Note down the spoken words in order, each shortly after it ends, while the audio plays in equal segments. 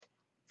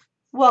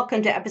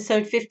Welcome to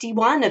episode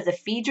 51 of the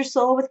Feed Your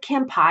Soul with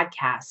Kim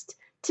podcast.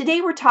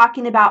 Today we're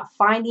talking about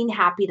finding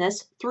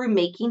happiness through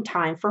making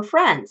time for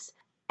friends.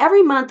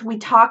 Every month we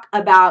talk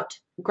about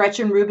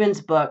Gretchen Rubin's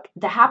book,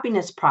 The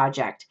Happiness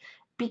Project,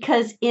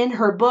 because in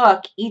her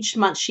book, each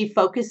month she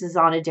focuses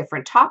on a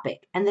different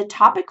topic. And the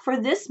topic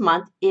for this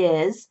month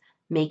is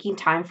making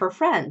time for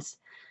friends.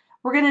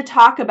 We're going to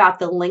talk about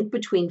the link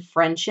between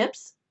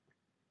friendships,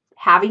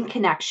 having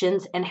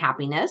connections, and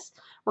happiness.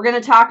 We're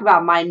going to talk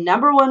about my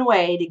number one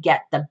way to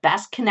get the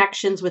best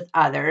connections with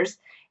others.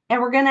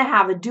 And we're going to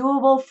have a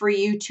doable for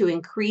you to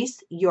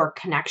increase your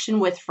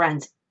connection with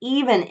friends,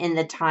 even in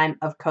the time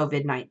of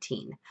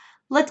COVID-19.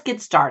 Let's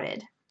get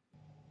started.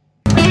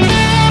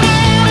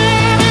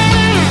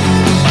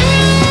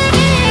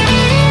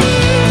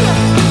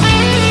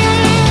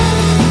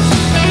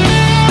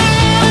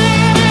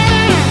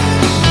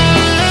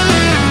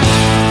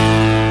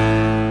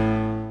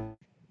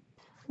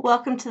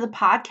 Welcome to the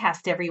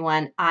podcast,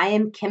 everyone. I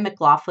am Kim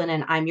McLaughlin,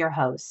 and I'm your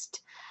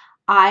host.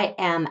 I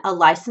am a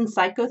licensed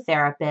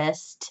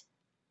psychotherapist,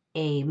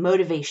 a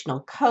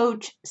motivational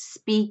coach,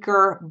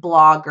 speaker,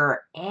 blogger,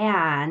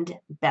 and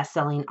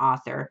best-selling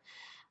author.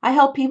 I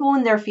help people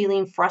when they're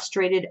feeling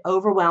frustrated,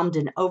 overwhelmed,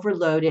 and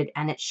overloaded,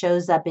 and it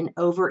shows up in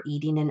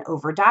overeating and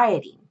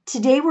overdieting.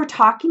 Today, we're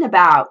talking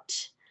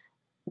about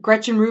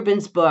Gretchen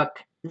Rubin's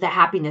book, The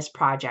Happiness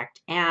Project.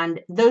 And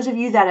those of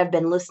you that have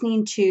been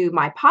listening to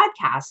my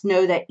podcast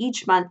know that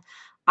each month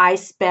I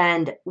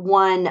spend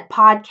one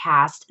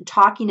podcast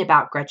talking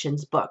about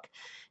Gretchen's book.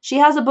 She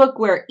has a book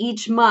where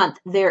each month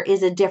there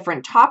is a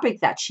different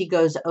topic that she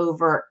goes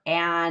over,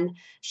 and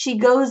she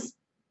goes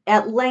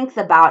at length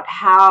about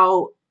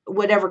how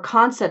whatever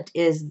concept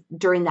is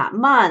during that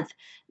month,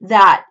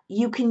 that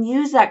you can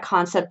use that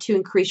concept to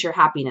increase your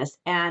happiness.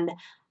 And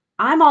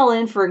I'm all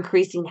in for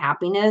increasing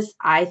happiness.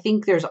 I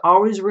think there's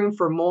always room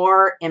for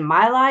more in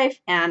my life,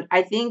 and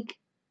I think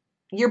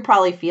you're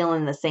probably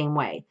feeling the same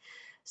way.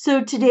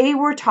 So today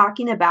we're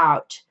talking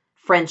about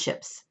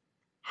friendships,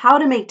 how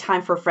to make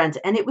time for friends.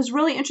 And it was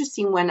really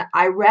interesting when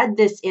I read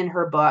this in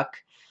her book.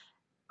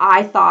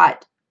 I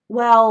thought,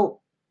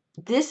 well,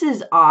 this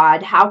is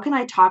odd. How can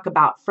I talk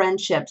about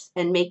friendships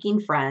and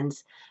making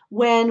friends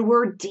when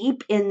we're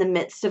deep in the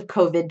midst of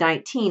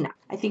COVID-19?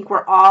 I think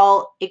we're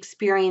all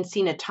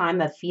experiencing a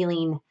time of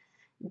feeling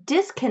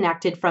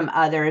disconnected from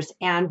others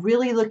and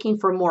really looking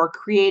for more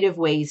creative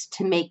ways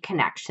to make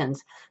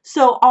connections.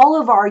 So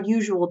all of our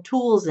usual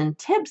tools and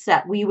tips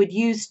that we would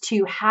use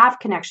to have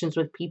connections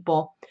with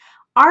people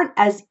aren't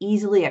as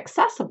easily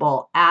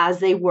accessible as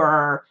they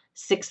were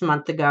 6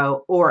 months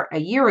ago or a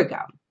year ago.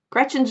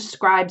 Gretchen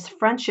describes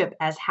friendship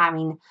as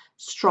having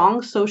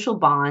strong social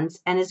bonds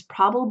and is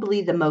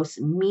probably the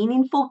most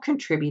meaningful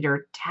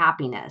contributor to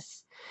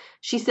happiness.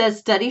 She says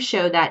studies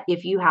show that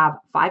if you have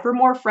 5 or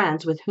more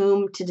friends with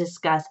whom to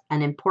discuss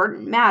an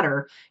important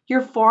matter,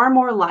 you're far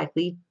more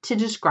likely to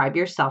describe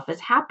yourself as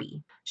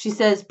happy. She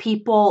says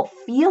people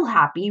feel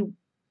happy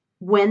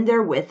when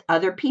they're with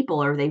other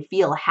people, or they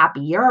feel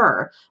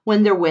happier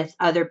when they're with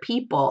other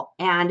people.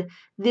 And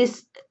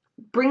this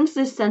brings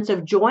this sense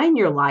of joy in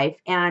your life.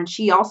 And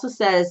she also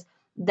says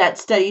that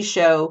studies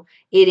show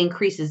it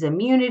increases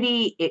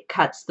immunity, it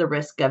cuts the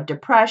risk of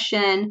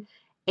depression,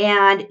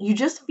 and you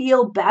just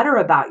feel better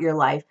about your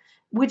life,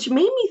 which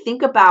made me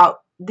think about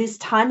this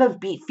time of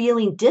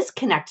feeling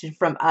disconnected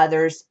from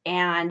others.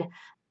 And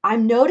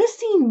I'm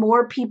noticing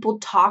more people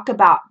talk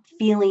about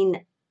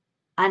feeling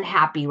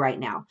unhappy right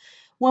now.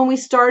 When we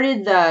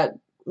started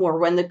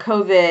when the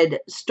COVID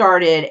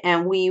started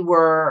and we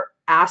were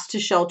asked to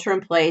shelter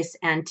in place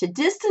and to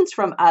distance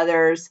from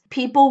others,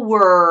 people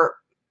were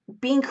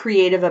being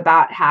creative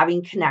about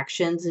having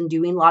connections and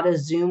doing a lot of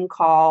Zoom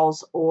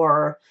calls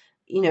or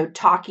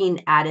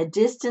talking at a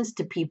distance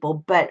to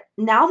people. But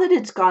now that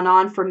it's gone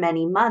on for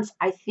many months,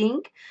 I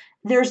think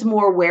there's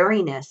more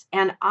wariness.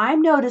 And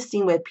I'm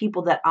noticing with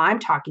people that I'm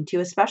talking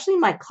to, especially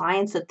my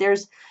clients, that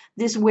there's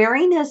this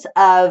wariness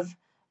of,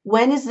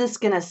 when is this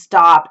going to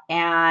stop?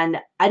 And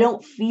I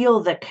don't feel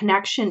the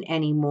connection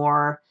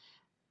anymore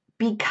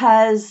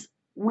because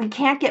we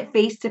can't get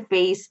face to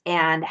face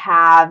and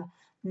have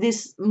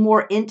this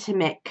more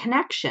intimate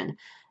connection.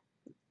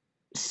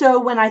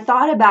 So when I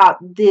thought about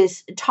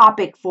this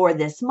topic for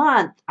this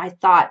month, I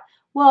thought,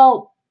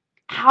 well,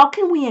 how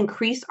can we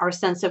increase our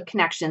sense of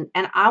connection?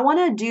 And I want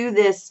to do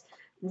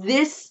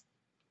this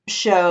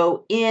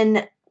show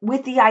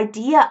with the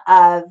idea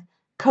of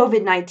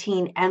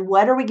COVID-19 and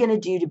what are we going to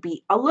do to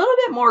be a little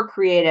bit more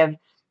creative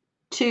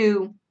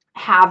to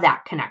have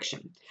that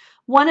connection.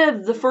 One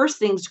of the first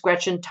things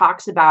Gretchen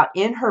talks about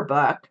in her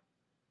book,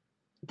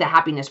 The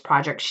Happiness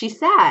Project, she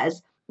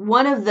says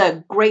one of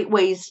the great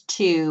ways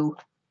to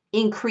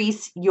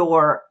increase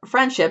your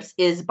friendships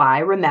is by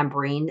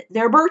remembering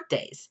their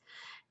birthdays.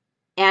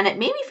 And it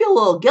made me feel a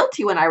little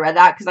guilty when I read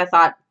that because I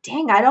thought,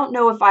 dang, I don't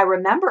know if I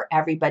remember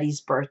everybody's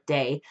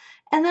birthday.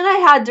 And then I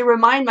had to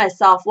remind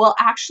myself, well,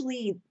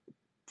 actually,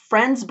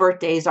 friends'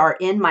 birthdays are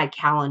in my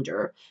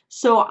calendar.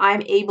 So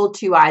I'm able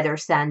to either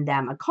send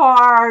them a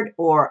card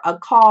or a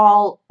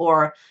call,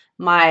 or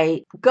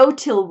My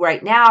go-to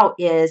right now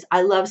is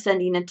I love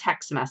sending a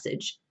text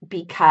message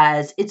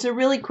because it's a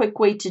really quick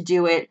way to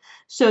do it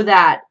so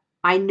that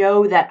I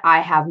know that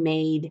I have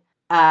made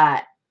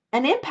an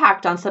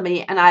impact on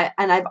somebody and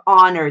I've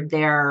honored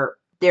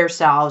their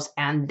selves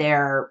and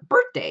their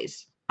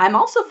birthdays. I'm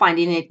also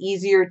finding it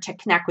easier to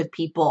connect with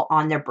people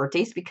on their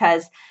birthdays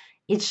because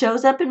it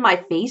shows up in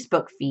my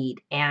Facebook feed.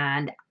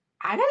 And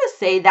I gotta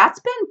say, that's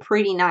been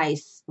pretty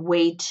nice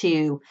way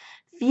to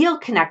feel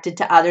connected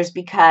to others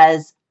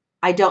because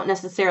I don't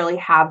necessarily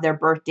have their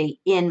birthday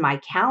in my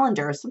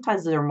calendar.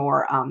 Sometimes they're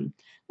more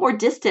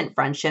distant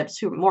friendships,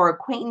 who more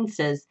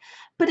acquaintances,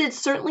 but it's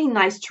certainly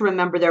nice to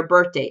remember their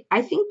birthday.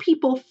 I think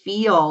people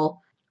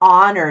feel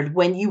honored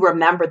when you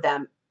remember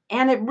them.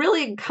 And it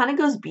really kind of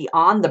goes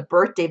beyond the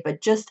birthday, but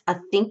just a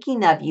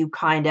thinking of you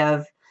kind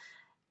of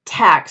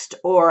text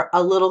or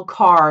a little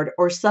card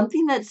or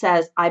something that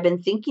says, I've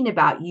been thinking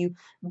about you,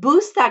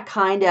 boost that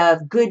kind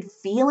of good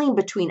feeling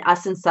between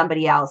us and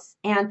somebody else.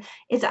 And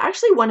it's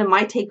actually one of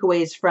my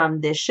takeaways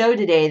from this show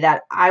today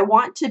that I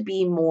want to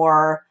be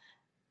more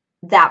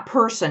that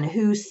person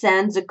who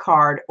sends a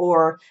card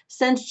or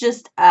sends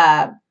just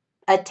a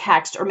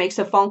text or makes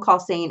a phone call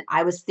saying,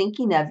 I was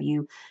thinking of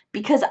you,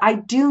 because I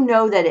do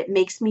know that it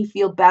makes me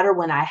feel better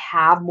when I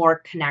have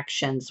more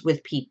connections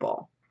with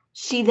people.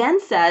 She then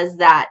says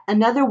that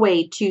another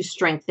way to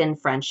strengthen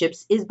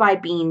friendships is by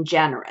being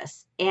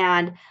generous.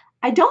 And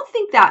I don't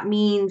think that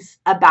means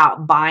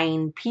about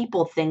buying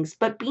people things,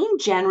 but being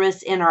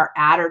generous in our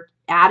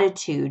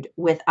attitude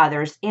with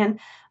others. And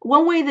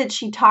one way that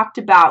she talked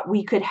about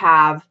we could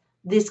have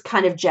this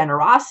kind of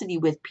generosity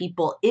with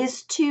people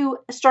is to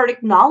start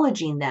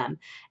acknowledging them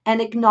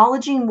and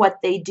acknowledging what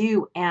they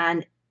do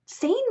and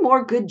saying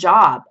more good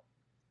job.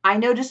 I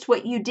noticed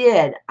what you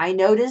did. I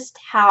noticed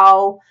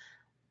how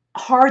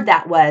hard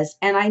that was,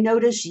 and I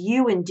noticed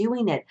you in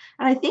doing it.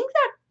 And I think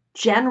that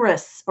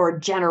generous or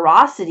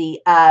generosity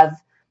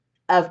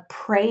of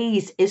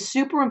praise is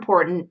super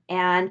important,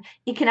 and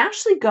it can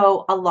actually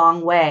go a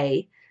long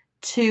way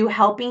to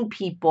helping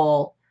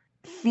people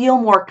feel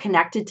more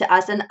connected to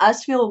us and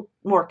us feel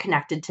more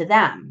connected to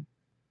them.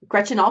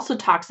 Gretchen also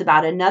talks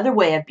about another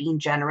way of being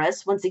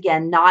generous, once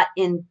again, not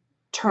in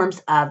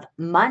terms of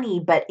money,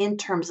 but in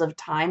terms of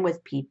time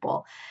with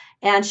people.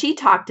 And she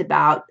talked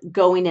about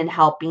going and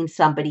helping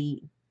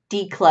somebody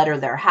declutter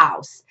their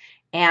house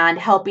and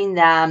helping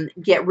them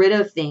get rid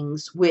of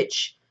things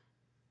which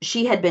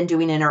she had been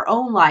doing in her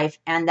own life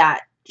and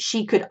that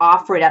she could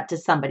offer it up to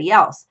somebody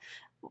else.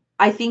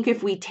 I think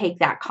if we take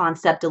that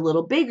concept a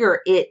little bigger,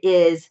 it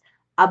is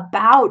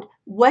about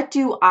what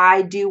do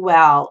I do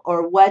well,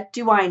 or what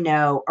do I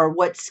know, or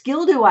what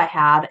skill do I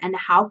have, and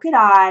how could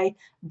I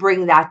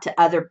bring that to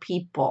other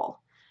people?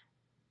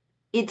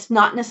 It's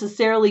not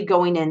necessarily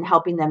going and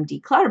helping them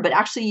declutter, but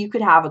actually you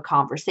could have a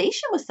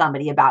conversation with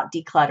somebody about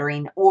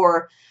decluttering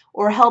or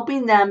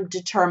helping them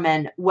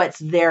determine what's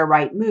their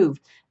right move.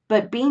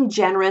 But being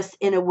generous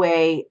in a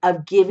way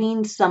of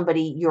giving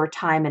somebody your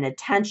time and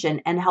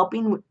attention and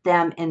helping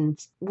them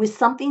with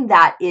something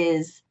that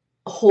is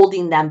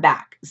holding them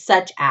back,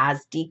 such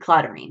as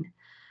decluttering.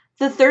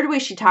 The third way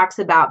she talks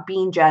about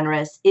being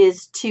generous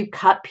is to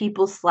cut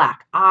people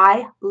slack.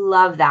 I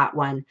love that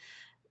one.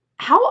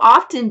 How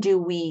often do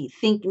we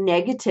think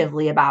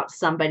negatively about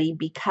somebody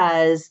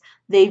because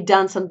they've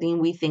done something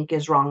we think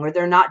is wrong or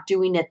they're not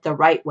doing it the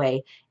right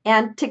way?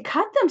 And to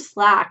cut them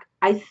slack,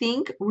 I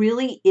think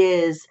really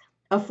is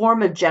a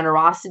form of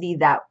generosity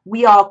that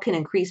we all can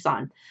increase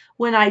on.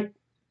 When I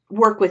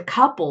work with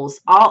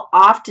couples, I'll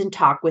often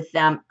talk with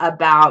them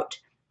about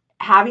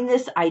having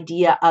this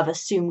idea of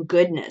assume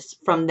goodness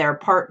from their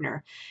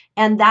partner.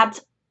 And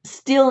that's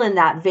still in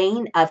that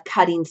vein of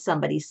cutting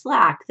somebody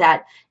slack,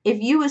 that if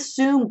you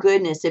assume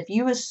goodness, if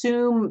you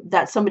assume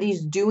that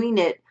somebody's doing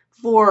it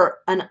for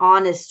an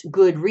honest,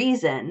 good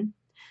reason,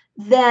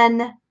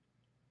 then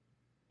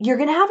you're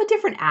going to have a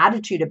different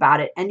attitude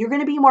about it and you're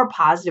going to be more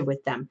positive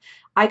with them.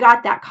 I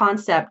got that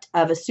concept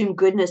of assume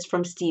goodness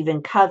from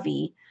Stephen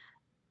Covey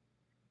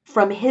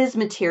from his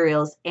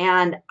materials,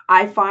 and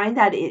I find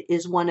that it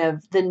is one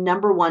of the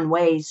number one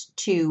ways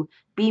to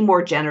be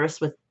more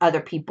generous with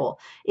other people.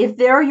 If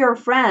they're your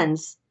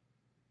friends,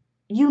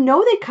 you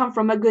know they come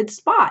from a good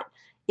spot.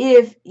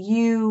 If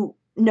you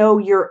know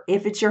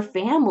if it's your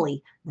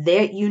family,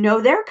 you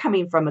know they're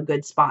coming from a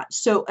good spot.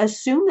 So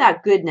assume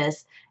that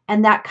goodness,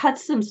 and that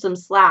cuts them some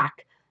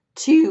slack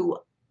to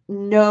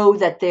know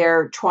that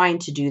they're trying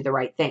to do the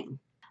right thing.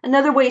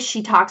 Another way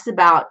she talks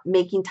about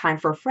making time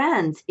for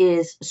friends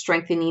is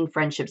strengthening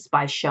friendships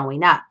by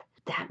showing up.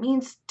 That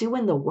means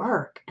doing the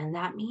work, and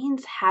that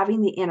means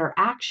having the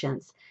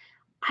interactions.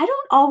 I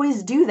don't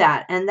always do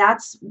that, and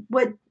that's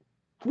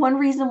one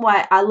reason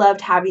why I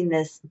loved having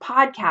this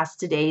podcast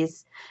today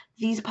is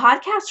these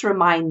podcasts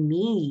remind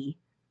me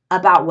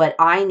about what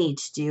I need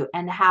to do,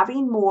 and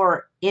having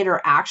more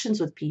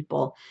interactions with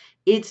people.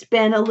 It's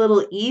been a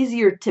little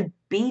easier to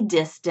be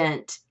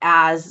distant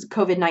as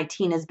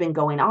COVID-19 has been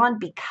going on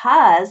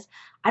because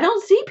I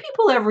don't see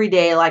people every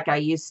day like I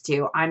used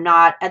to. I'm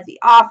not at the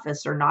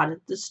office or not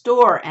at the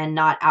store and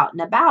not out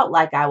and about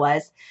like I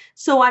was.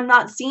 So I'm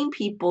not seeing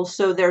people.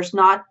 So there's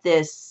not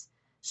this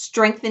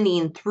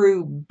strengthening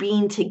through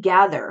being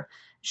together.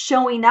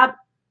 Showing up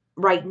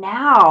right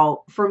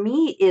now for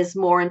me is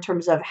more in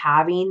terms of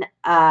having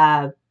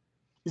a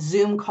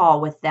Zoom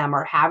call with them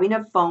or having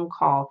a phone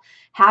call,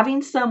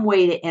 having some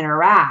way to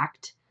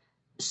interact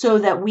so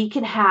that we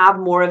can have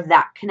more of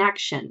that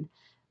connection.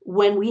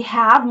 When we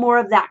have more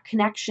of that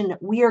connection,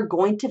 we are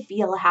going to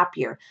feel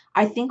happier.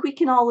 I think we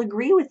can all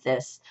agree with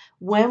this.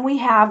 When we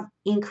have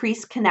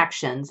increased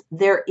connections,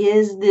 there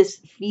is this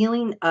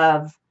feeling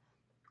of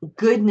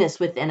goodness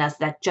within us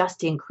that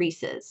just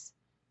increases.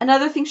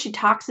 Another thing she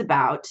talks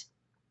about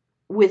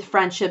with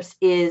friendships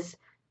is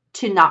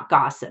to not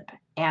gossip.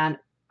 And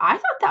I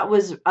thought that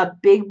was a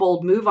big,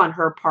 bold move on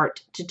her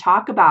part to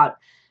talk about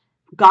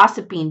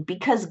gossiping,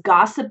 because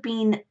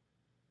gossiping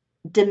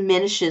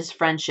diminishes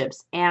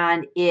friendships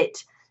and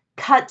it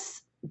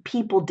cuts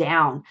people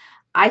down.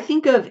 I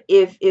think of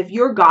if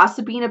you're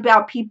gossiping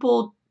about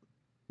people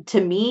to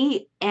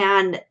me,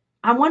 and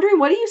I'm wondering,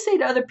 what do you say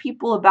to other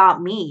people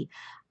about me?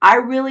 I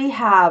really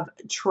have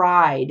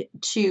tried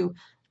to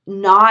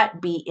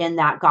not be in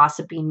that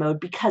gossiping mode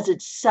because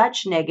it's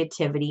such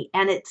negativity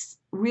and it's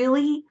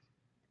really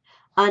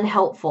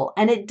unhelpful,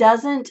 and it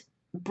doesn't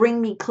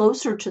bring me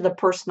closer to the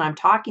person I'm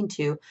talking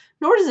to,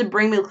 nor does it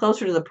bring me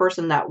closer to the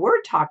person that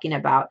we're talking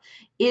about.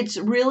 It's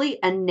really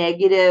a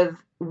negative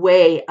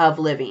way of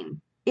living.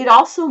 It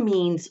also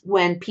means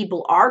when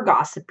people are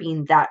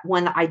gossiping that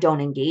when I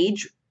don't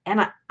engage,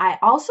 and I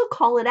also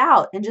call it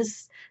out and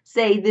just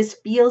say, this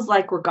feels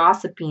like we're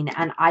gossiping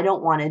and I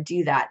don't want to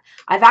do that.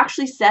 I've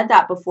actually said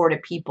that before to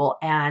people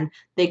and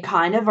they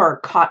kind of are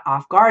caught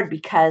off guard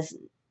because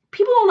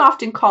people don't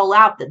often call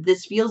out that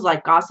this feels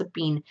like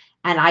gossiping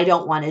and I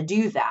don't want to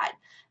do that.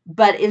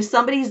 But if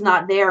somebody's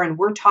not there and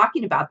we're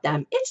talking about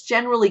them, it's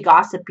generally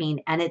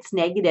gossiping and it's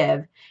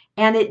negative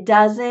and it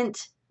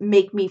doesn't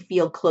make me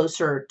feel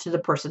closer to the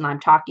person I'm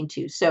talking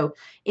to. So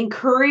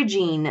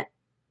encouraging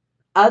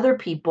other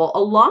people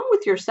along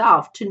with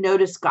yourself to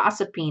notice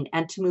gossiping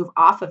and to move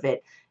off of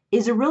it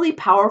is a really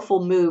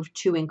powerful move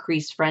to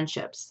increase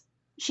friendships.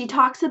 She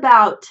talks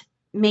about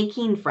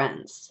making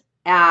friends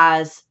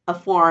as a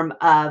form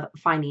of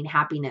finding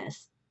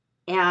happiness.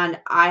 And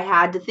I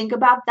had to think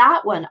about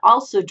that one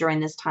also during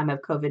this time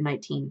of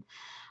COVID-19.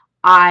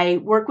 I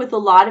work with a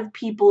lot of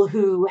people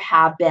who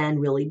have been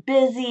really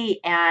busy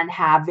and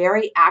have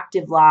very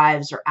active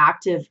lives or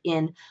active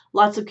in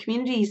lots of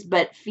communities,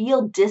 but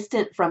feel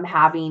distant from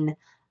having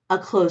a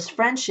close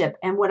friendship.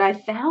 And what I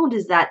found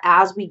is that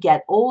as we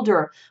get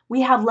older,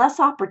 we have less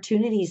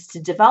opportunities to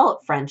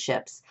develop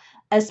friendships,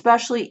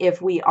 especially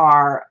if we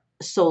are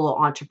solo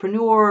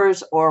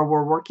entrepreneurs or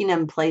we're working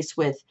in place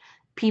with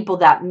people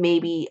that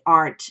maybe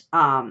aren't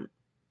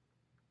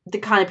the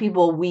kind of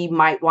people we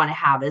might want to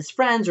have as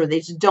friends, or they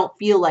just don't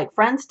feel like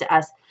friends to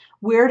us.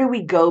 Where do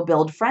we go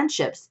build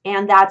friendships?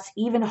 And that's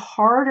even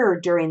harder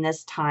during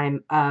this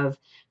time of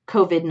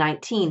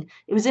COVID-19.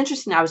 It was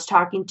interesting. I was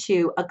talking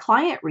to a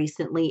client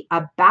recently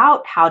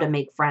about how to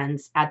make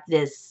friends at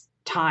this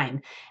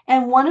time.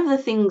 And one of the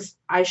things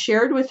I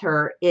shared with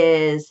her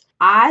is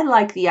I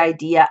like the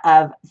idea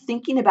of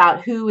thinking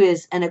about who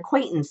is an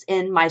acquaintance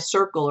in my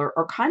circle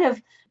or kind of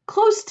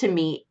close to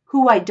me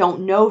who I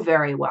don't know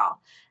very well,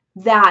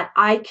 that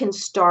I can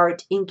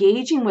start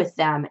engaging with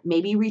them,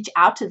 maybe reach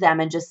out to them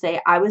and just say,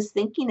 I was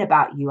thinking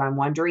about you. I'm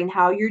wondering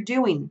how you're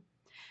doing.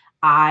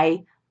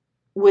 I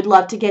would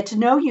love to get to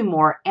know you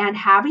more. And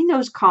having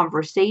those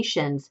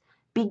conversations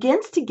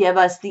begins to give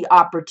us the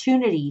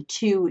opportunity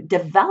to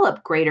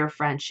develop greater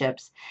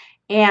friendships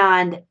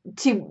and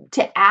to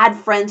add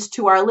friends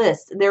to our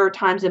list. There are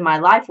times in my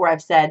life where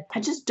I've said,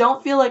 I just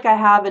don't feel like I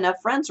have enough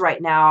friends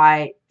right now.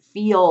 I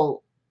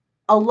feel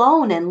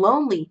alone and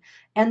lonely.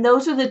 And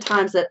those are the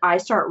times that I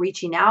start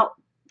reaching out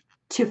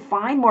to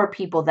find more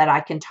people that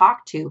I can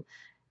talk to.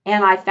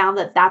 And I found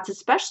that that's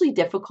especially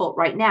difficult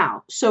right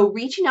now. So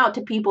reaching out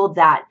to people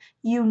that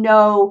you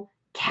know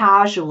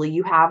casually,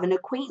 you have an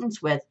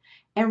acquaintance with,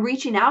 and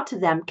reaching out to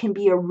them can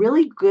be a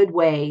really good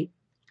way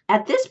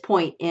at this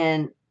point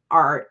in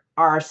our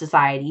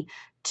society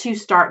to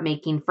start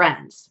making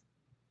friends.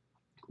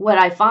 What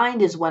I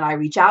find is when I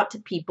reach out to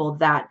people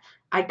that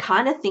I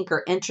kind of think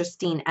are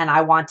interesting and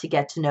I want to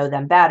get to know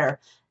them better,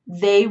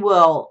 they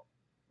will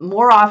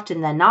more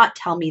often than not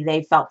tell me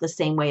they felt the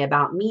same way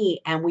about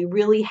me. And we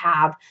really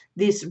have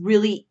this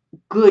really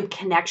good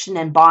connection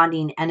and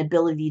bonding and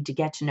ability to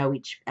get to know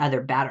each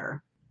other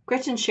better.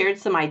 Gretchen shared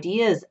some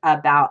ideas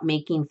about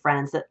making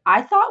friends that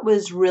I thought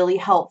was really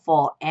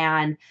helpful,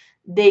 and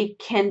they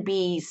can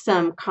be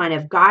some kind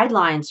of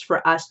guidelines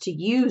for us to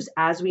use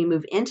as we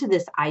move into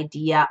this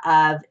idea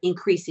of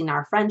increasing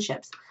our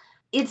friendships.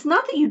 It's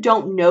not that you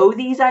don't know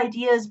these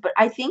ideas, but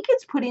I think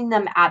it's putting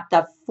them at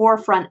the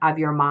forefront of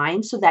your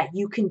mind so that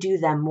you can do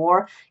them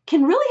more,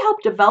 can really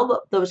help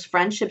develop those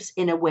friendships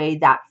in a way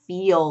that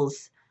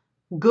feels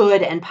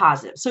good and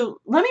positive. So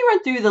let me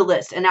run through the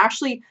list. And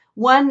actually,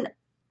 one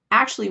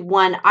actually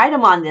one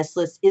item on this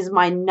list is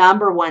my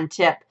number one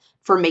tip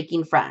for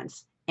making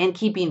friends and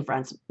keeping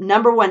friends.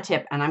 Number one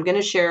tip, and I'm going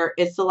to share,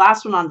 it's the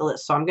last one on the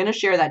list, so I'm going to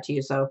share that to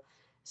you. So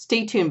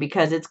stay tuned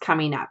because it's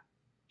coming up.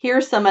 Here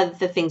are some of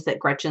the things that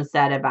Gretchen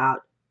said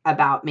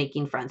about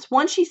making friends.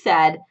 One she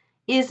said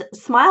is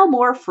smile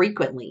more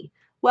frequently.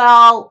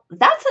 Well,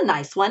 that's a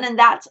nice one, and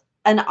that's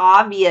an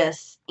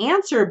obvious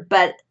answer,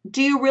 but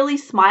do you really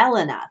smile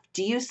enough?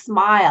 Do you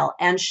smile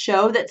and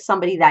show that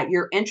somebody that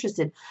you're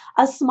interested?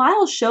 A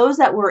smile shows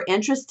that we're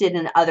interested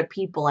in other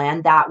people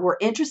and that we're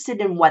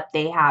interested in what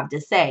they have to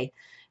say.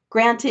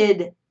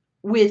 Granted,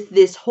 with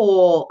this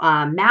whole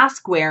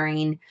mask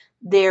wearing,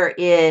 there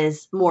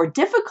is more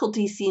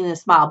difficulty seeing a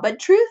smile, but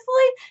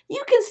truthfully,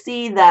 you can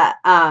see that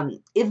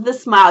if the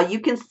smile, you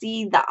can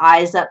see the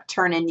eyes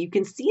upturn and you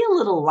can see a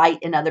little light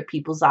in other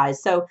people's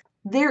eyes. So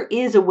there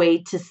is a way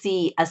to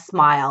see a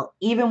smile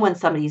even when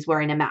somebody's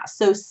wearing a mask.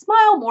 So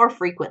smile more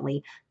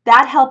frequently.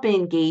 That helps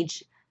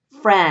engage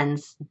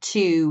friends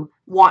to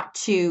want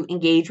to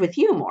engage with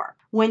you more.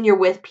 When you're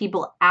with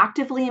people,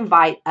 actively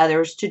invite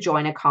others to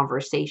join a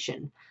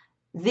conversation.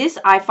 This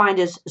I find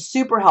is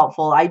super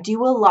helpful. I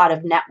do a lot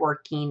of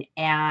networking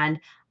and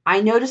I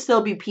notice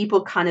there'll be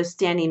people kind of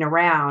standing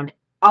around.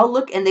 I'll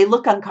look and they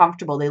look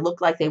uncomfortable. They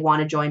look like they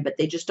want to join, but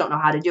they just don't know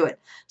how to do it.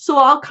 So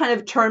I'll kind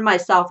of turn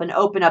myself and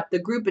open up the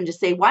group and just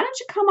say, why don't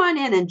you come on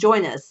in and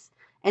join us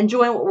and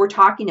join what we're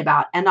talking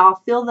about? And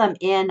I'll fill them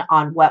in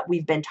on what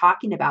we've been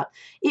talking about.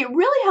 It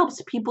really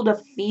helps people to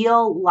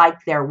feel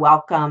like they're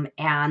welcome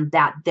and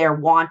that they're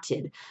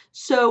wanted.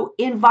 So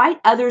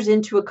invite others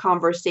into a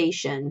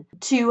conversation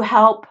to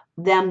help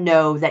them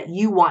know that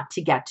you want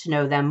to get to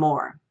know them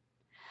more.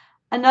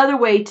 Another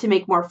way to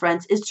make more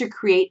friends is to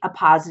create a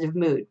positive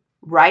mood,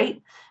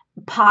 right?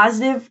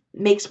 Positive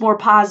makes more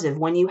positive.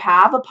 When you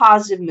have a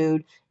positive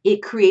mood,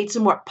 it creates a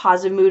more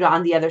positive mood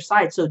on the other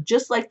side. So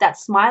just like that,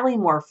 smiling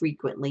more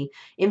frequently,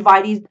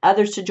 inviting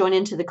others to join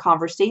into the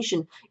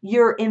conversation,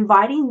 you're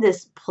inviting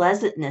this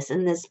pleasantness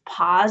and this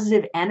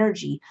positive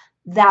energy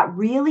that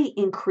really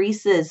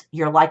increases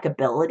your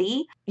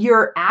likability,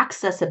 your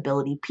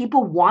accessibility.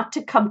 People want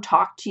to come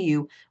talk to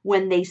you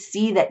when they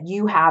see that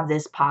you have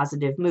this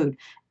positive mood.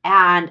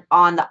 And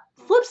on the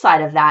flip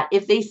side of that,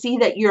 if they see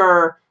that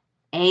you're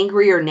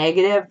angry or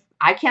negative,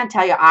 I can't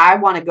tell you, I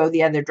want to go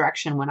the other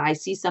direction when I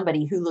see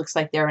somebody who looks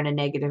like they're in a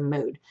negative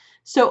mood.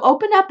 So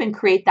open up and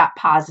create that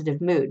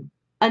positive mood.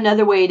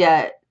 Another way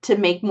to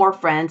make more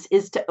friends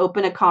is to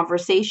open a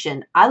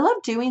conversation. I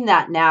love doing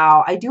that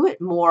now. I do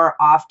it more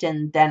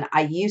often than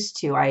I used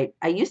to. I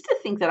used to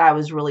think that I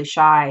was really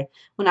shy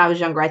when I was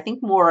younger. I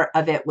think more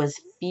of it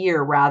was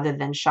fear rather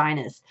than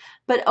shyness.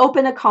 But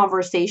open a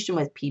conversation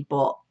with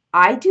people.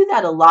 I do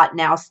that a lot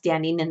now,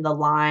 standing in the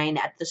line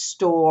at the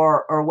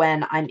store or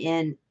when I'm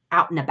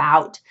out and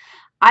about.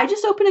 I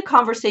just open a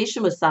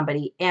conversation with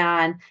somebody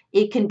and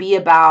it can be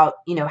about,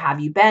 have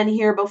you been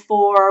here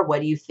before? What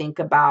do you think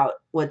about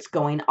what's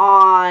going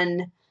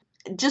on?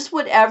 Just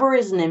whatever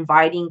is an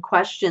inviting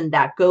question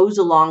that goes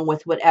along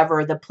with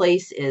whatever the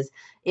place is.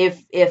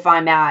 If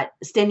I'm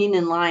standing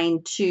in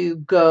line to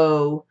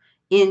go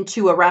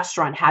into a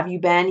restaurant, have you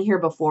been here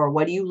before?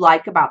 What do you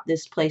like about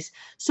this place?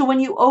 So when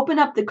you open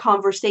up the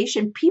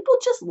conversation, people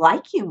just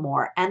like you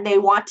more and they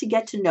want to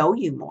get to know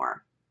you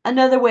more.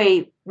 Another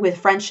way with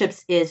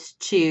friendships is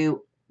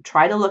to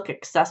try to look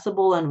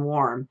accessible and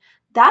warm.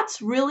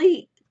 That's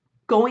really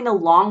going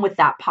along with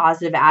that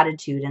positive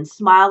attitude and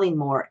smiling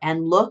more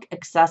and look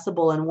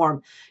accessible and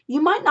warm.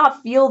 You might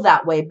not feel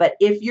that way, but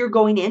if you're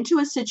going into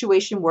a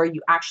situation where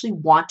you actually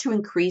want to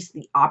increase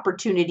the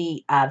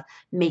opportunity of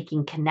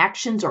making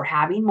connections or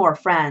having more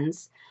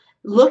friends,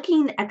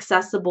 looking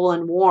accessible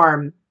and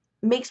warm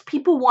makes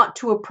people want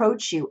to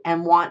approach you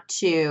and want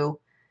to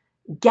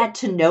get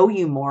to know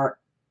you more,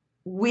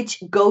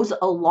 which goes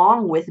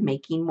along with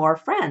making more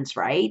friends,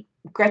 right?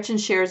 Gretchen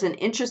shares an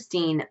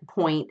interesting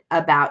point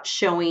about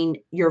showing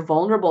your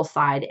vulnerable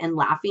side and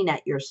laughing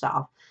at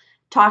yourself,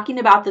 talking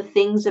about the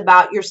things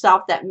about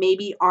yourself that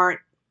maybe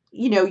aren't,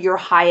 your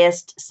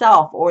highest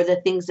self or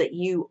the things that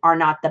you are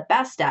not the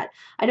best at.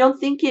 I don't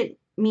think it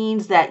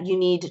means that you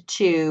need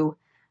to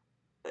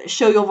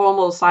show your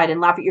vulnerable side and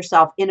laugh at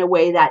yourself in a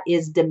way that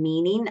is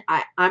demeaning.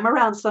 I'm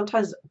around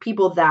sometimes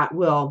people that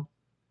will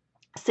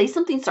say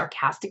something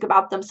sarcastic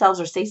about themselves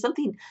or say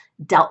something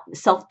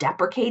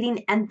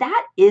self-deprecating, and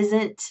that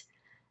isn't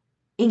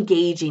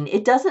engaging.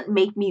 It doesn't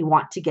make me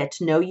want to get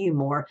to know you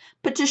more,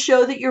 but to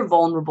show that you're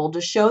vulnerable, to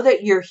show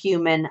that you're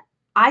human,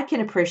 I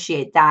can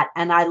appreciate that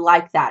and I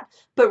like that.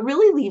 But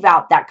really leave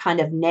out that kind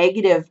of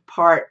negative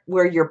part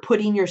where you're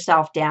putting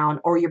yourself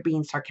down or you're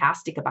being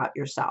sarcastic about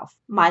yourself.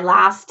 My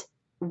last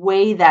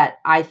way that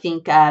I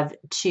think of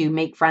to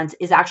make friends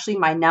is actually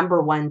my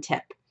number one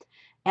tip.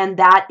 And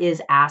that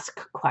is ask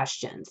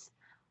questions.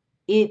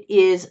 It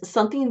is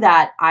something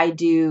that I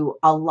do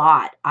a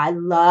lot. I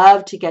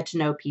love to get to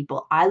know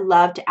people. I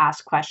love to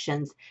ask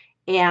questions.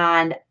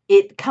 And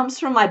it comes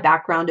from my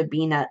background of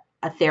being a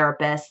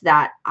therapist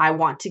that I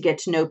want to get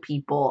to know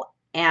people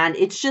And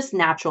it's just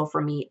natural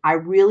for me. I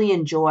really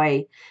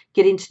enjoy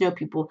getting to know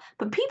people,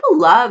 but people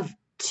love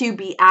to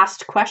be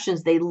asked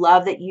questions. They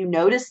love that you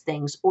notice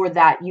things or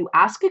that you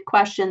ask a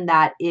question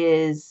that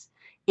is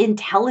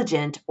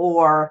intelligent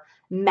or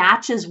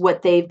matches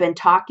what they've been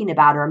talking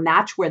about or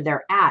match where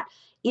they're at.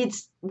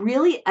 It's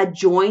really a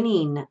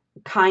joining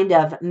kind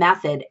of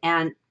method.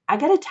 And I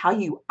got to tell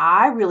you,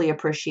 I really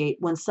appreciate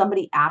when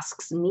somebody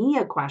asks me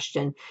a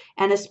question,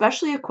 and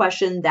especially a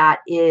question that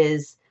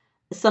is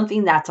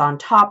something that's on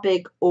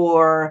topic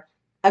or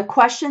a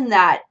question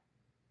that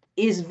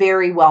is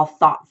very well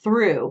thought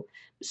through.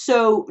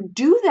 So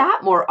do that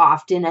more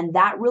often, and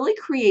that really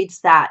creates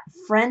that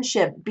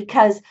friendship,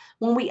 because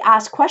when we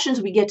ask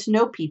questions, we get to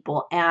know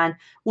people. And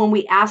when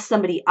we ask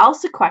somebody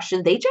else a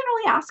question, they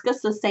generally ask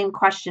us the same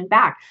question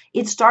back.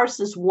 It starts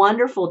this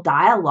wonderful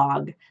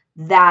dialogue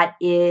that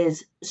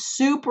is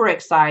super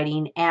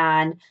exciting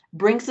and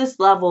brings this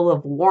level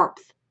of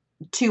warmth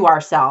to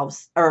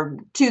ourselves or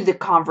to the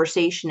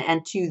conversation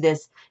and to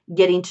this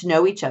getting to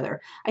know each other.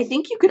 I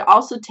think you could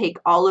also take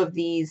all of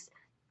these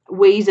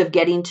ways of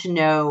getting to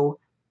know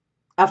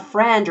a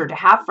friend or to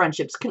have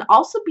friendships can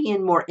also be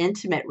in more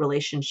intimate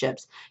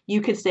relationships.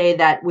 You could say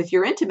that with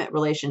your intimate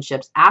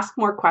relationships, ask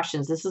more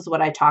questions. This is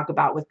what I talk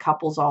about with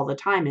couples all the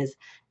time is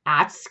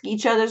ask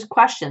each other's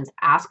questions,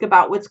 ask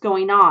about what's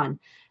going on,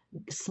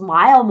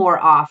 smile more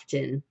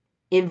often,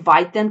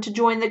 invite them to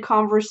join the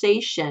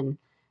conversation,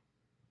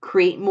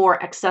 create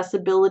more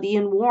accessibility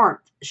and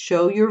warmth,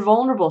 show your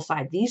vulnerable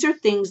side. These are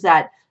things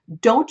that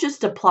don't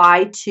just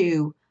apply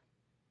to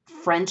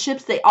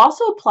friendships, they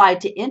also apply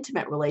to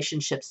intimate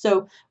relationships.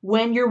 So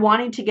when you're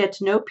wanting to get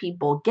to know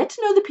people, get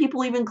to know the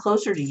people even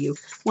closer to you.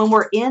 When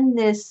we're in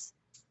this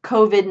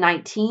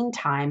COVID-19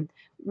 time,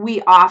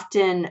 we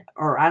often,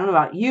 or I don't know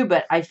about you,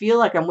 but I feel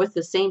like I'm with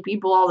the same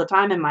people all the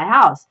time in my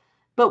house.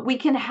 But we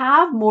can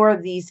have more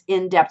of these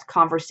in-depth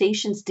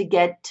conversations to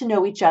get to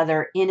know each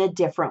other in a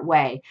different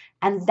way.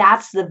 And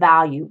that's the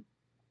value.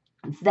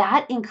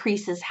 That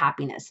increases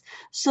happiness.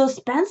 So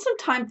spend some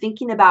time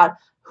thinking about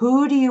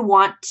who do you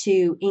want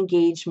to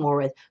engage more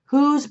with?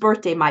 Whose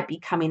birthday might be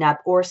coming up,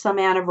 or some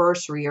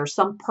anniversary, or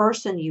some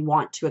person you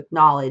want to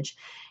acknowledge,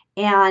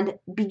 and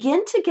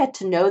begin to get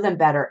to know them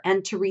better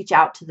and to reach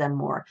out to them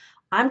more.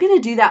 I'm going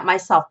to do that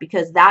myself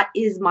because that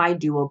is my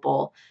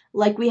doable.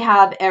 Like we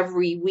have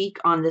every week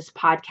on this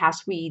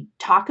podcast, we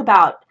talk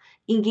about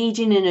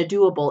engaging in a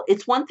doable.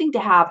 It's one thing to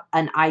have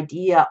an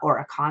idea or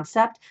a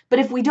concept, but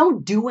if we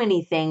don't do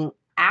anything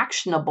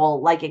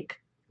actionable,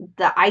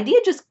 the idea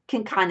just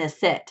can kind of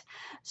sit.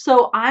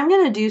 So I'm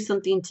going to do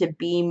something to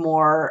be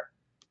more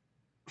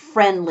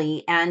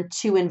friendly and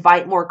to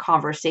invite more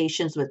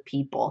conversations with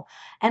people.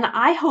 And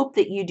I hope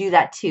that you do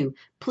that too.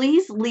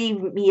 Please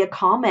leave me a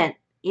comment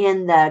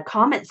in the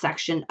comment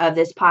section of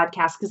this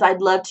podcast because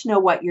I'd love to know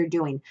what you're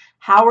doing.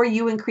 How are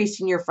you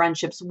increasing your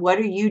friendships? What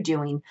are you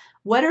doing?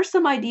 What are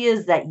some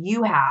ideas that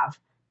you have?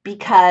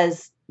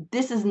 Because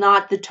this is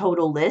not the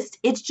total list.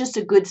 It's just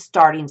a good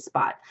starting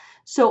spot.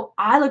 So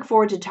I look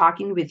forward to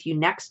talking with you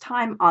next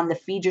time on the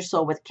Feed Your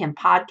Soul with Kim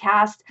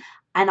podcast.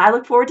 And I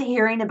look forward to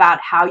hearing about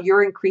how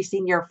you're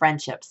increasing your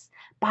friendships.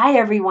 Bye,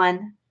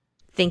 everyone.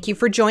 Thank you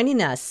for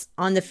joining us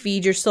on the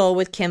Feed Your Soul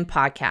with Kim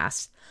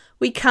podcast.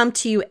 We come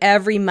to you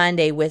every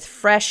Monday with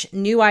fresh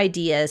new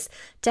ideas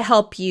to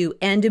help you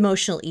end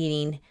emotional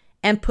eating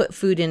and put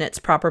food in its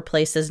proper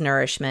place as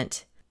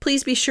nourishment.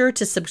 Please be sure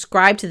to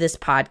subscribe to this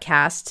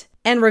podcast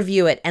and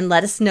review it and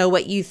let us know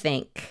what you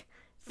think.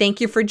 Thank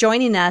you for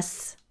joining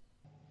us.